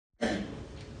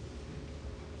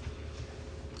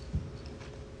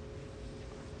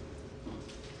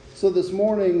So this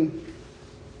morning,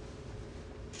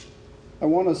 I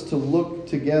want us to look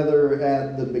together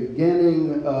at the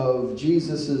beginning of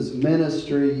Jesus'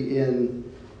 ministry in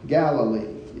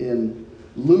Galilee. In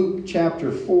Luke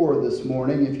chapter 4 this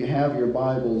morning, if you have your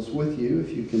Bibles with you,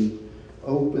 if you can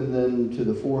open them to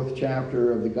the 4th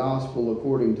chapter of the Gospel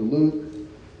according to Luke.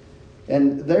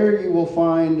 And there you will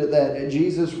find that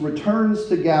Jesus returns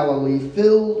to Galilee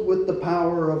filled with the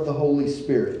power of the Holy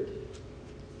Spirit.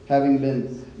 Having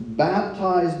been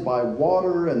baptized by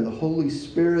water and the Holy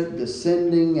Spirit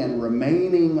descending and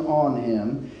remaining on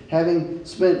him, having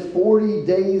spent 40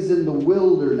 days in the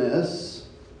wilderness,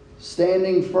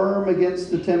 standing firm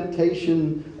against the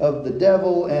temptation of the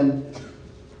devil and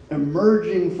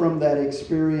emerging from that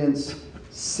experience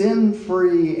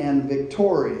sin-free and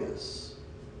victorious.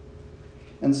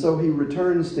 And so he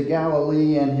returns to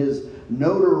Galilee, and his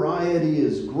notoriety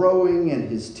is growing, and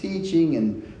his teaching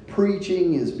and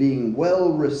preaching is being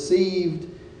well received.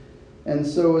 And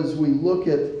so as we look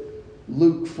at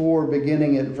Luke 4,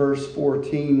 beginning at verse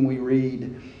 14, we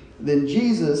read, "Then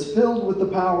Jesus, filled with the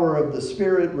power of the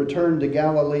Spirit, returned to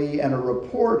Galilee, and a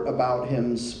report about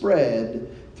him spread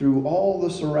through all the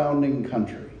surrounding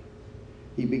country.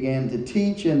 He began to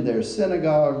teach in their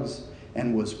synagogues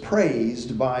and was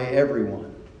praised by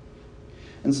everyone."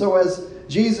 And so as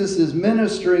Jesus is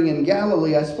ministering in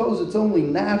Galilee, I suppose it's only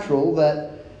natural that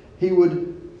he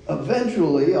would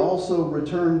eventually also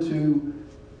return to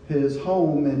his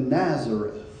home in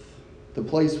Nazareth, the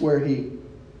place where he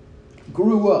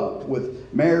grew up with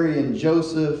Mary and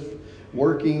Joseph,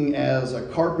 working as a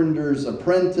carpenter's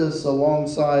apprentice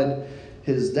alongside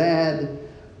his dad.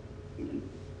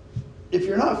 If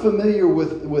you're not familiar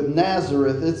with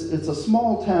Nazareth, it's a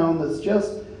small town that's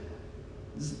just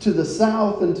to the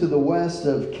south and to the west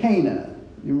of Cana.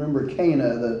 You remember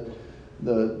Cana,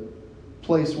 the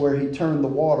place where he turned the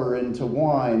water into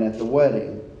wine at the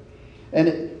wedding. And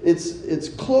it's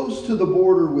close to the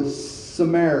border with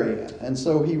Samaria. And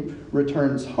so he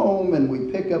returns home, and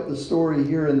we pick up the story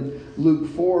here in Luke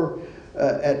 4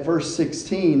 at verse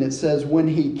 16. It says, "When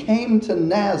he came to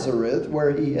Nazareth,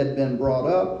 where he had been brought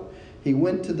up, he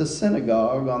went to the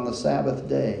synagogue on the Sabbath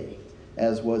day,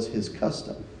 as was his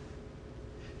custom.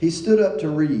 He stood up to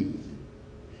read,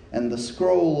 and the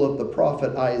scroll of the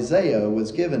prophet Isaiah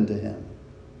was given to him.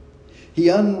 He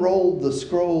unrolled the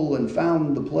scroll and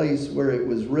found the place where it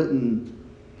was written,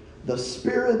 'The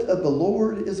Spirit of the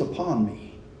Lord is upon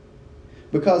me,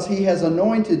 because he has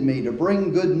anointed me to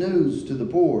bring good news to the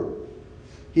poor.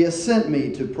 He has sent me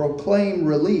to proclaim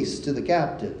release to the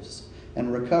captives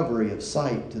and recovery of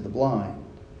sight to the blind,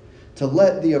 to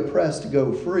let the oppressed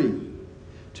go free,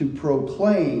 to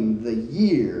proclaim the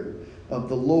year of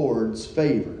the Lord's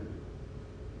favor.'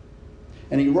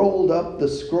 And he rolled up the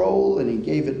scroll, and he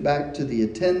gave it back to the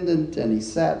attendant, and he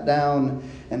sat down,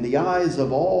 and the eyes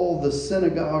of all the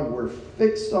synagogue were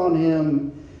fixed on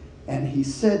him, and he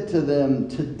said to them,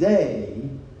 'Today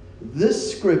this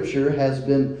scripture has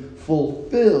been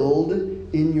fulfilled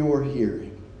in your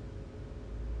hearing.'"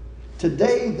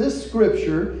 Today this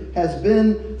scripture has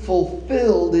been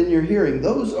fulfilled in your hearing.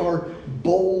 Those are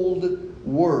bold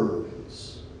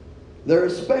words. They're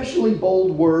especially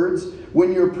bold words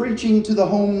when you're preaching to the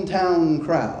hometown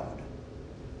crowd.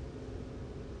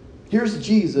 Here's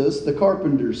Jesus, the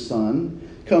carpenter's son,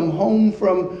 come home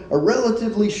from a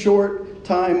relatively short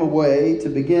time away to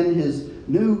begin his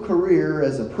new career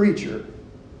as a preacher.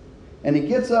 And he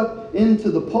gets up into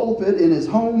the pulpit in his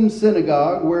home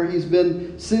synagogue, where he's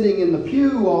been sitting in the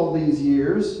pew all these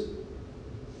years.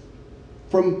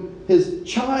 From his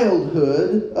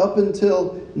childhood up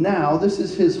until now, this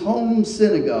is his home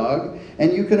synagogue.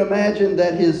 And you can imagine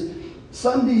that his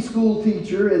Sunday school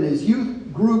teacher and his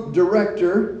youth group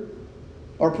director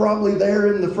are probably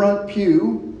there in the front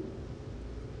pew.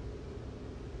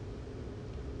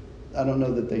 I don't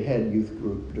know that they had youth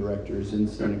group directors in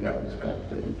synagogues back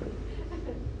then. But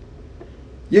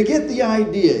you get the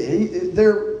idea.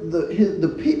 They're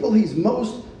the people he's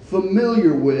most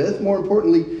familiar with, more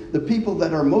importantly, the people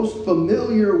that are most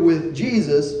familiar with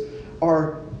Jesus,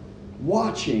 are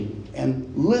watching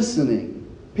and listening.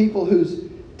 People whose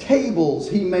tables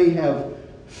he may have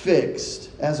fixed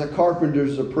as a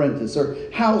carpenter's apprentice, or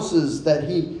houses that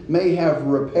he may have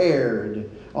repaired.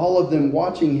 All of them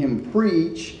watching him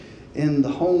preach in the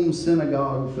home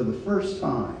synagogue for the first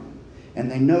time.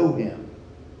 And they know him.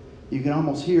 You can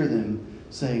almost hear them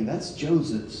saying, "That's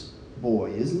Joseph's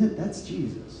boy, isn't it? That's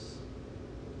Jesus."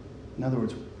 In other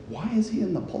words, why is he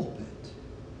in the pulpit?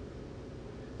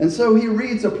 And so he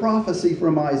reads a prophecy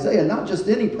from Isaiah, not just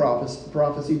any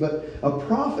prophecy, but a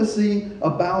prophecy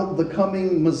about the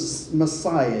coming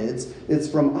Messiah. It's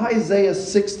from Isaiah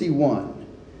 61.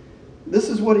 This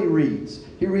is what he reads.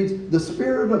 He reads, "The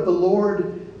Spirit of the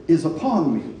Lord is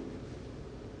upon me,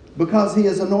 because he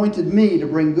has anointed me to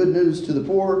bring good news to the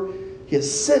poor. He has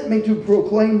sent me to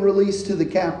proclaim release to the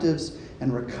captives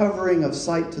and recovering of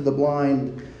sight to the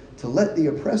blind, to let the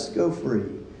oppressed go free,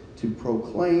 to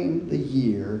proclaim the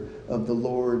year of the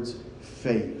Lord's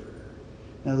favor."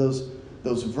 Now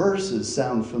those verses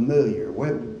sound familiar.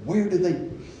 Where do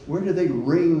they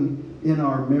ring in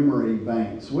our memory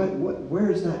banks?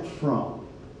 Where is that from?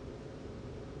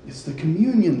 It's the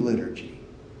communion liturgy,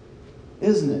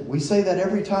 isn't it? We say that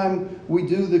every time we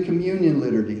do the communion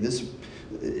liturgy.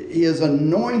 He is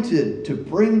anointed to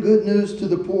bring good news to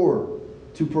the poor,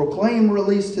 to proclaim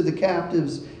release to the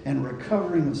captives, and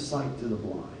recovering of sight to the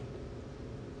blind.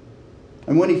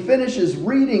 And when he finishes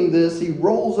reading this, he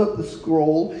rolls up the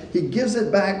scroll, he gives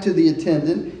it back to the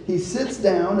attendant, he sits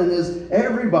down, and as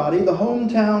everybody, the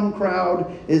hometown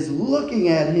crowd, is looking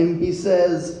at him, he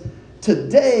says,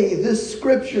 "Today this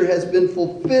scripture has been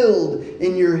fulfilled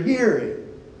in your hearing."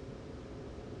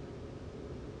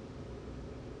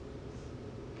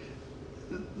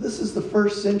 This is the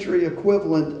first century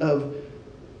equivalent of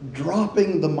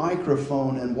dropping the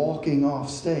microphone and walking off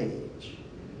stage.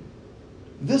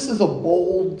 This is a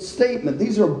bold statement.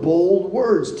 These are bold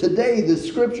words. Today, the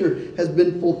scripture has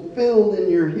been fulfilled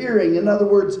in your hearing. In other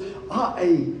words,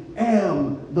 I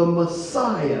am the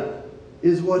Messiah,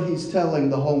 is what he's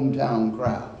telling the hometown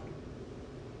crowd.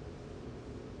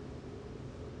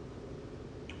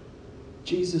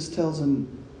 Jesus tells him,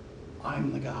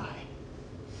 I'm the guy.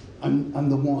 I'm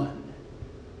the one.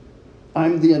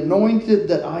 I'm the anointed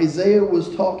that Isaiah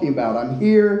was talking about. I'm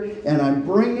here and I'm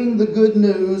bringing the good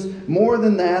news. More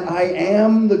than that, I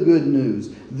am the good news.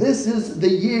 This is the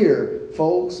year,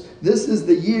 folks. This is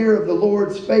the year of the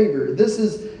Lord's favor. This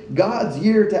is God's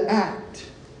year to act.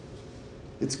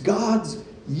 It's God's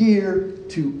year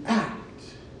to act.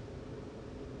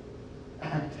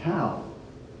 Act how?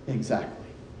 Exactly.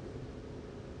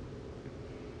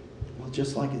 Well,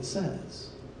 just like it says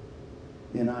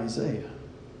in Isaiah.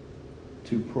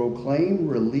 To proclaim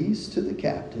release to the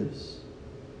captives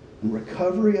and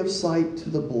recovery of sight to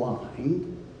the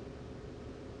blind.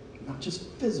 Not just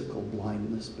physical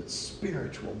blindness, but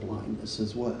spiritual blindness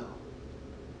as well.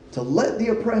 To let the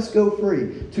oppressed go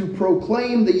free. To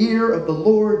proclaim the year of the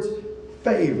Lord's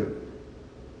favor.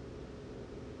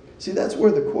 See, that's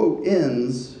where the quote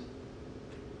ends.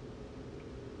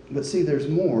 But see, there's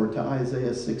more to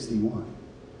Isaiah 61.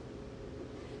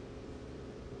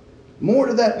 More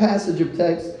to that passage of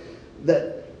text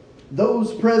that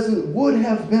those present would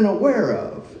have been aware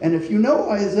of. And if you know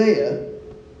Isaiah,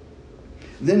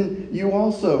 then you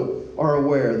also are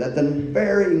aware that the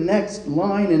very next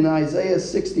line in Isaiah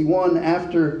 61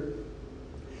 after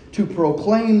to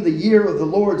proclaim the year of the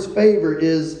Lord's favor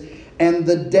is, and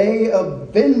the day of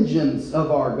vengeance of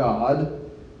our God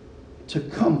to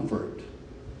comfort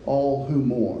all who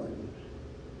mourn.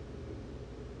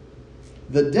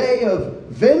 The day of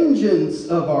vengeance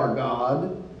of our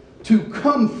God to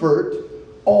comfort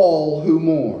all who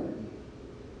mourn.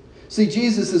 See,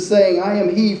 Jesus is saying, I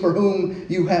am he for whom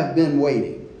you have been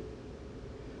waiting.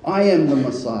 I am the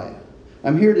Messiah.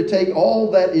 I'm here to take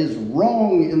all that is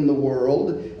wrong in the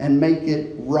world and make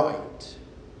it right.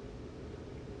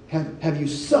 Have you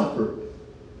suffered?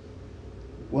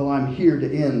 Well, I'm here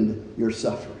to end your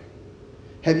suffering.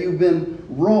 Have you been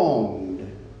wronged?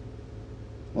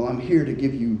 Well, I'm here to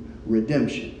give you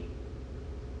redemption.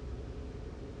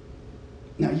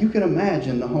 Now, you can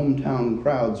imagine the hometown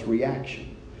crowd's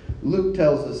reaction. Luke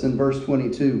tells us in verse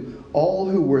 22, all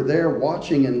who were there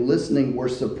watching and listening were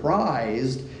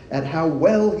surprised at how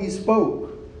well he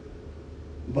spoke.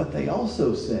 But they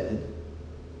also said,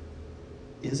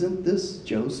 isn't this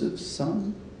Joseph's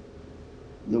son?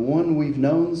 The one we've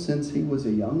known since he was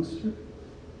a youngster?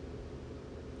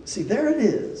 See, there it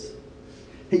is.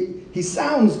 He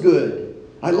sounds good.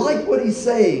 I like what he's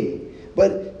saying.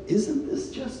 But isn't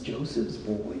this just Joseph's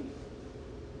boy?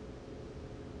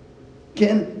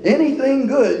 Can anything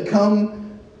good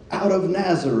come out of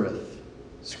Nazareth?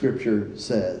 Scripture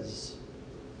says.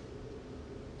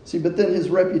 See, but then his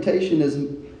reputation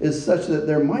is such that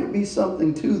there might be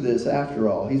something to this after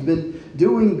all. He's been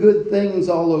doing good things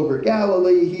all over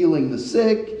Galilee, healing the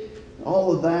sick,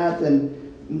 all of that. And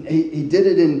he did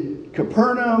it in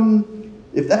Capernaum.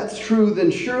 If that's true, then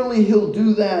surely he'll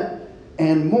do that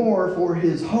and more for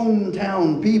his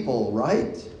hometown people,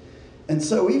 right? And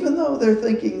so even though they're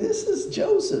thinking, this is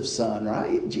Joseph's son,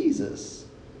 right? Jesus.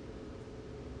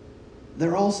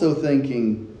 they're also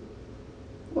thinking,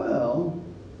 well,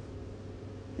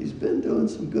 he's been doing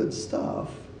some good stuff.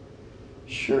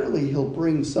 Surely he'll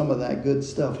bring some of that good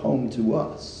stuff home to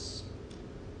us.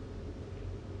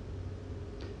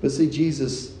 But see,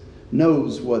 Jesus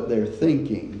knows what they're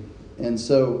thinking. And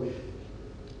so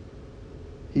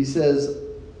he says,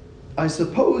 I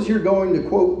suppose you're going to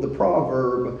quote the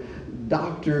proverb,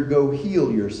 "Doctor, go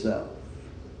heal yourself."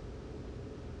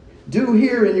 Do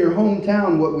here in your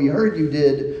hometown what we heard you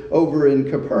did over in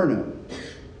Capernaum.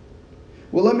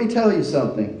 Well, let me tell you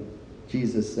something,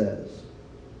 Jesus says.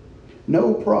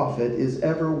 No prophet is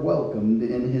ever welcomed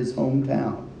in his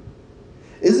hometown.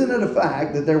 Isn't it a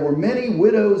fact that there were many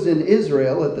widows in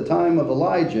Israel at the time of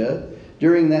Elijah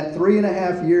during that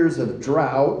 3.5 years of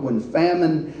drought when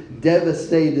famine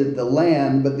devastated the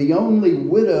land, but the only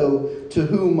widow to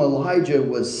whom Elijah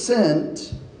was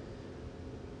sent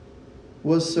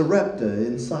was Sarepta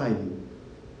in Sidon.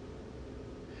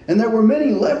 And there were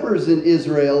many lepers in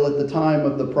Israel at the time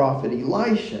of the prophet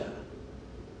Elisha,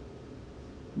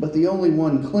 but the only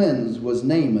one cleansed was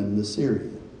Naaman the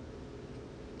Syrian.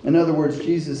 In other words,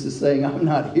 Jesus is saying, I'm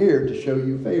not here to show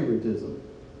you favoritism,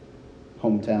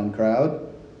 hometown crowd.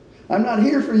 I'm not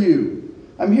here for you.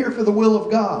 I'm here for the will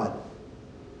of God.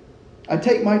 I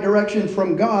take my direction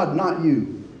from God, not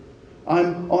you.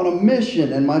 I'm on a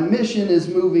mission, and my mission is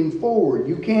moving forward.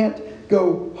 You can't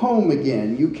go home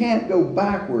again. You can't go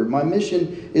backward. My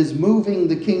mission is moving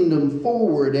the kingdom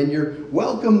forward, and you're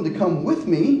welcome to come with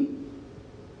me,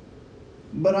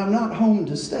 but I'm not home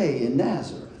to stay in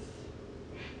Nazareth.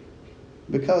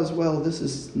 Because, well, this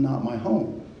is not my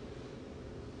home.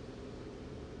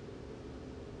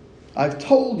 I've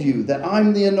told you that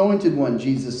I'm the anointed one,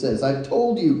 Jesus says. I've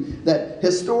told you that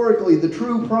historically the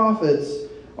true prophets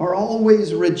are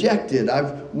always rejected.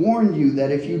 I've warned you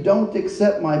that if you don't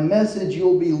accept my message,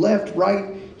 you'll be left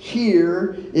right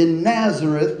here in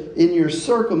Nazareth in your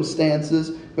circumstances,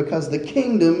 because the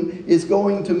kingdom is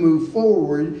going to move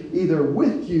forward either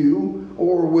with you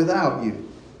or without you.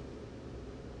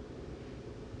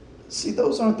 See,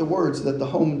 those aren't the words that the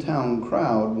hometown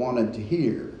crowd wanted to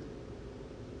hear.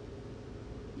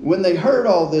 When they heard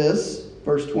all this,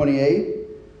 verse 28,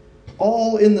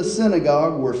 all in the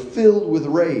synagogue were filled with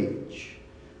rage.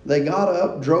 They got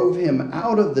up, drove him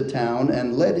out of the town,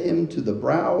 and led him to the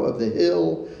brow of the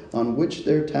hill on which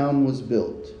their town was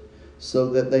built, so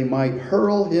that they might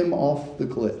hurl him off the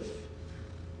cliff.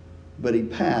 But he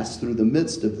passed through the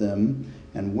midst of them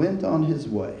and went on his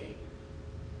way.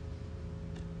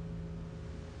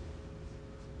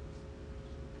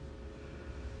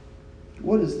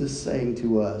 What is this saying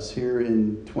to us here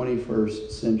in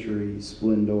 21st century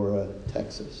Splendora,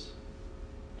 Texas?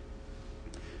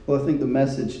 Well, I think the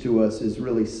message to us is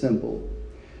really simple.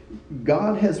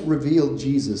 God has revealed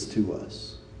Jesus to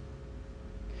us.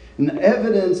 And the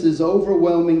evidence is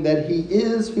overwhelming that he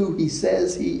is who he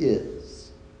says he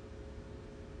is.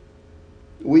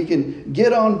 We can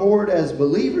get on board as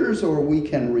believers, or we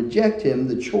can reject him.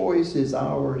 The choice is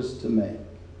ours to make.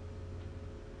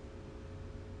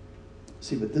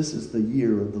 See, but this is the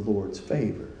year of the Lord's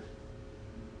favor.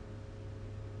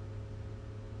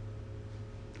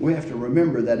 We have to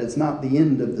remember that it's not the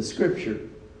end of the Scripture,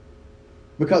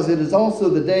 because it is also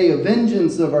the day of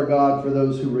vengeance of our God for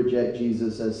those who reject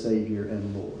Jesus as Savior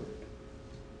and Lord.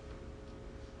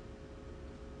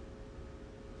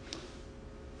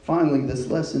 Finally, this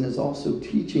lesson is also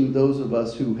teaching those of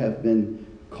us who have been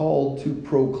called to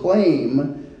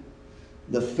proclaim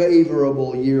the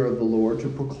favorable year of the Lord, to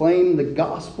proclaim the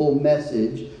gospel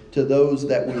message to those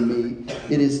that we meet.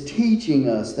 It is teaching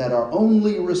us that our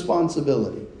only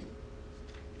responsibility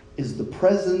is the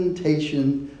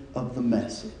presentation of the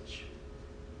message.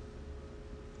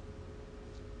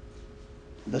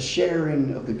 The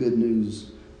sharing of the good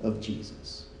news of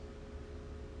Jesus.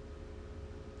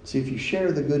 See, if you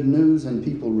share the good news and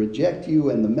people reject you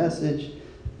and the message,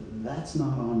 that's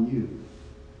not on you.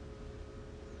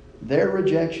 Their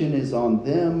rejection is on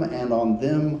them and on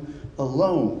them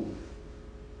alone.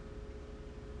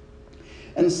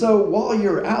 And so while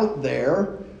you're out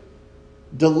there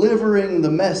delivering the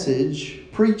message,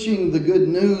 preaching the good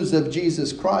news of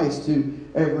Jesus Christ to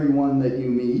everyone that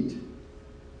you meet,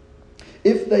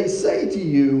 if they say to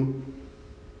you,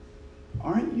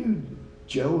 "Aren't you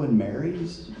Joe and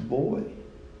Mary's boy?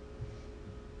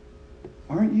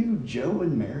 Aren't you Joe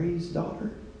and Mary's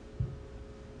daughter?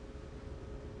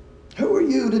 Who are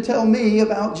you to tell me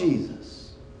about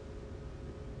Jesus?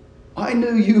 I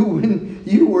knew you when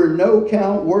you were no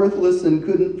count, worthless, and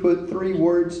couldn't put 3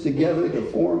 words together to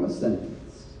form a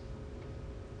sentence.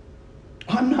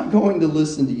 I'm not going to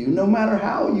listen to you, no matter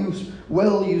how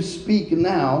well you speak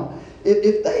now.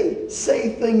 If they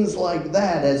say things like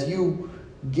that as you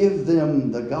give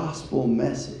them the gospel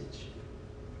message,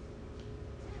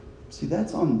 see,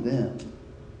 that's on them.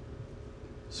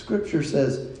 Scripture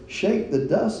says, shake the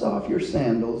dust off your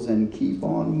sandals and keep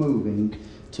on moving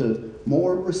to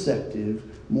more receptive,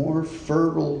 more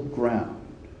fertile ground.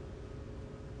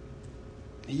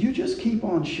 You just keep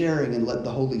on sharing and let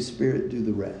the Holy Spirit do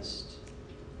the rest.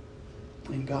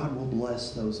 And God will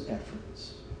bless those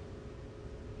efforts.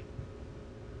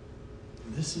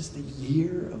 This is the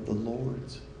year of the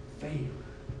Lord's favor.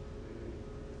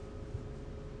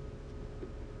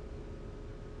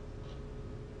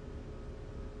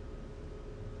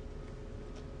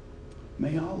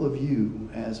 May all of you,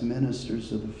 as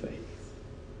ministers of the faith,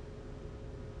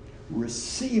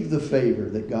 receive the favor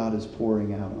that God is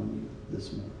pouring out on you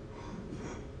this morning.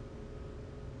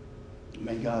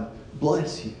 May God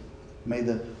bless you. May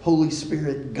the Holy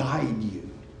Spirit guide you.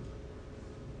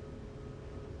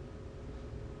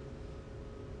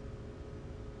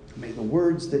 May the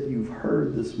words that you've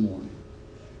heard this morning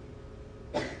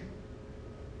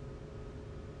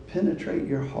penetrate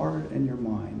your heart and your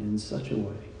mind in such a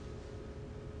way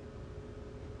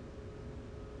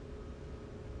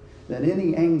that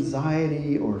any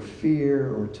anxiety or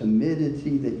fear or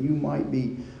timidity that you might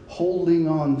be holding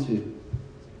on to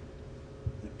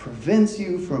that prevents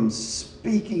you from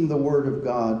speaking the word of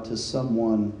God to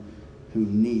someone who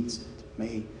needs it.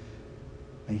 May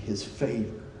His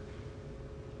favor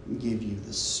give you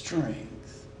the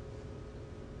strength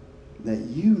that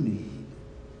you need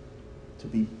to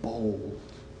be bold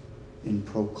in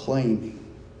proclaiming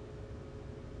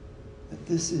that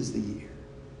this is the year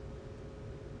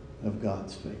of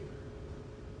God's favor.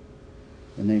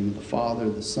 In the name of the Father,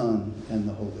 the Son, and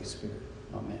the Holy Spirit.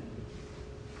 Amen.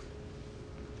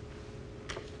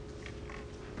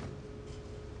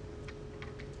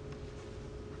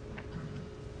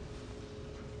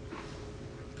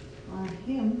 Our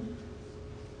hymn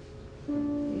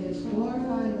is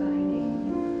Glorify